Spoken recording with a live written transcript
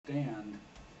understand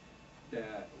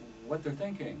that what they're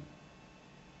thinking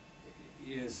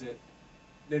is that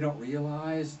they don't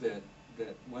realize that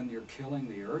when you're killing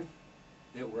the earth,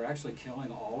 that we're actually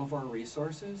killing all of our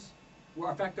resources.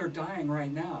 Well, in fact, they're dying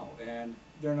right now, and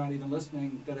they're not even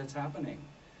listening that it's happening.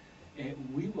 And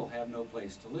we will have no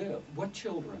place to live. What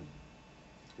children?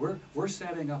 We're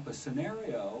setting up a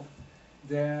scenario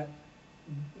that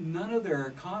none of their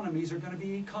economies are going to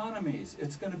be economies.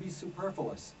 It's going to be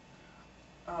superfluous.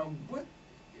 What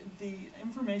the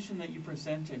information that you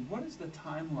presented, what is the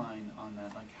timeline on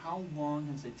that? Like, how long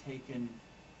has it taken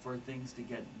for things to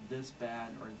get this bad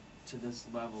or to this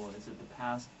level? Is it the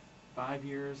past 5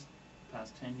 years,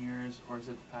 past 10 years, or is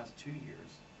it the past 2 years?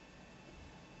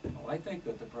 Well, I think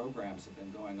that the programs have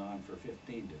been going on for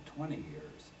 15 to 20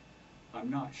 years. I'm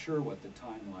not sure what the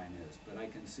timeline is, but I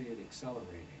can see it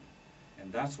accelerating,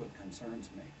 and that's what concerns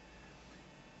me.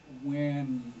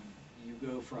 When you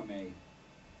go from a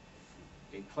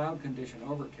cloud condition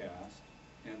overcast,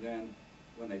 and then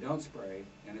when they don't spray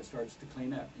and it starts to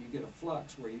clean up, you get a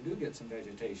flux where you do get some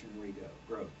vegetation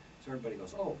regrowth. So everybody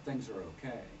goes, oh, things are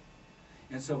okay.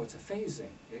 And so it's a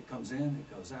phasing. It comes in,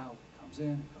 it goes out, it comes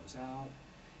in, it goes out.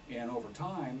 And over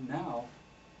time, now,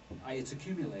 it's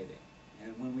accumulating.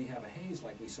 And when we have a haze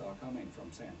like we saw coming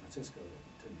from San Francisco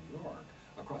to New York,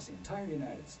 across the entire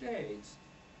United States,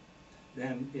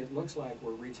 then it looks like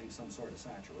we're reaching some sort of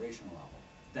saturation level.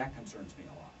 That concerns me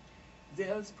a lot.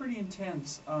 Yeah, it's pretty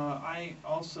intense. I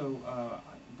also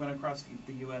went across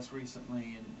the U.S.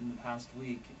 recently in the past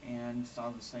week and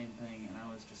saw the same thing, and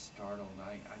I was just startled.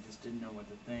 I just didn't know what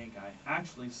to think. I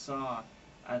actually saw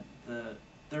at the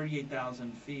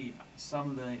 38,000 feet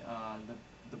some of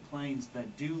the planes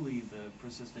that do leave the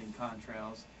persistent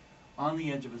contrails on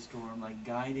the edge of a storm, like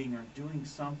guiding or doing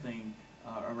something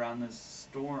around this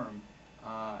storm,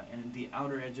 and the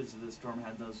outer edges of the storm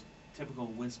had those typical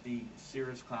wispy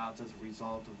cirrus clouds as a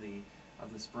result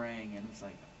of the spraying, and it's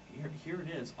like here it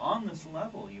is on this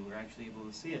level. You were actually able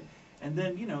to see it, and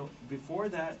then before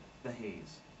that, the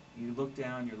haze. You look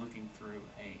down, you're looking through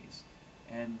haze,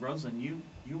 and Rosalind,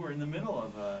 you were in the middle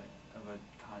of a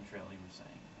contrail, you were saying.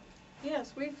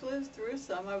 Yes, we flew through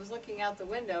some. I was looking out the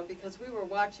window because we were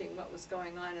watching what was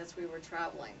going on as we were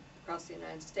traveling across the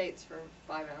United States for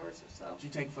 5 hours or so. Did you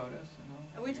take photos?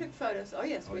 And we took photos. Oh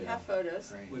yes, we have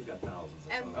photos. Great. We've got thousands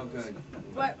of And- photos.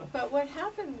 Oh, good. But what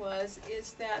happened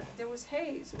is that there was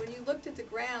haze. When you looked at the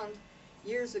ground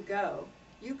years ago,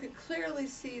 you could clearly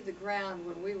see the ground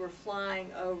when we were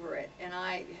flying over it, and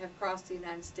I have crossed the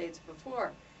United States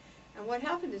before. And what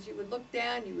happened is you would look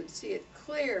down, you would see it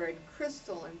clear and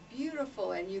crystal and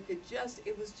beautiful, and you could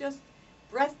it was just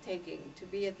breathtaking to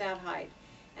be at that height.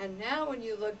 And now when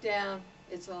you look down,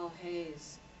 it's all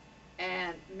haze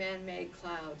and man-made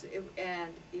clouds,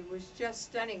 and it was just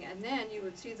stunning. And then you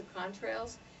would see the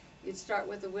contrails. You'd start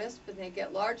with a wisp, and they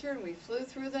get larger, and we flew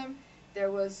through them.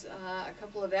 There was a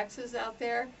couple of X's out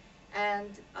there, and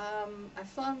I've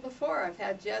flown before. I've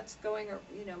had jets going,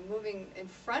 moving in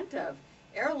front of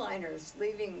airliners,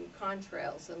 leaving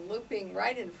contrails and looping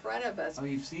right in front of us. Oh,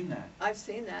 you've seen that? I've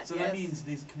seen that, So yes. that means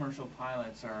these commercial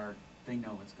pilots they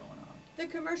know what's going on. The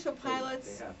commercial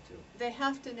pilots, They have to. they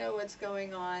have to know what's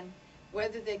going on.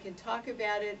 Whether they can talk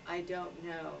about it, I don't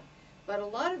know. But a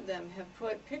lot of them have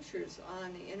put pictures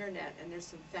on the internet, and there's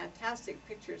some fantastic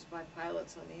pictures by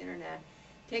pilots on the internet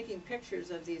taking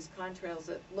pictures of these contrails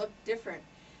that look different.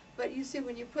 But you see,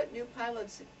 when you put new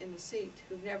pilots in the seat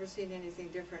who've never seen anything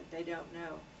different, they don't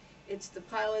know. It's the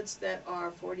pilots that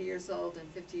are 40 years old and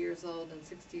 50 years old and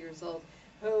 60 years old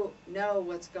who know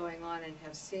what's going on and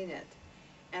have seen it.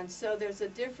 And so there's a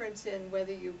difference in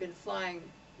whether you've been flying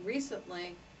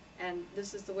recently, and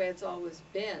this is the way it's always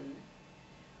been.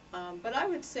 But I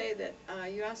would say that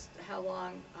you asked how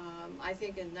long. I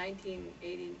think in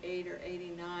 1988 or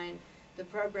 89, the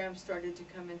program started to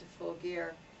come into full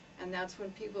gear. And that's when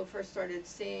people first started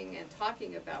seeing and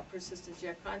talking about persistent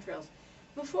jet contrails.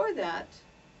 Before that,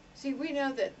 see, we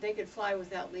know that they could fly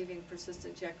without leaving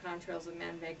persistent jet contrails and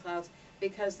man-made clouds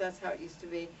because that's how it used to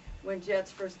be when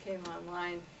jets first came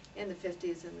online in the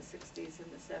 50s and the 60s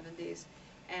and the 70s.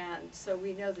 And so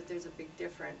we know that there's a big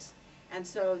difference. And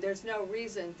so there's no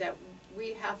reason that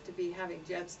we have to be having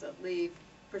jets that leave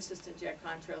persistent jet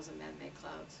contrails and man-made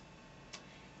clouds.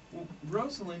 Well,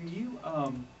 Rosalind,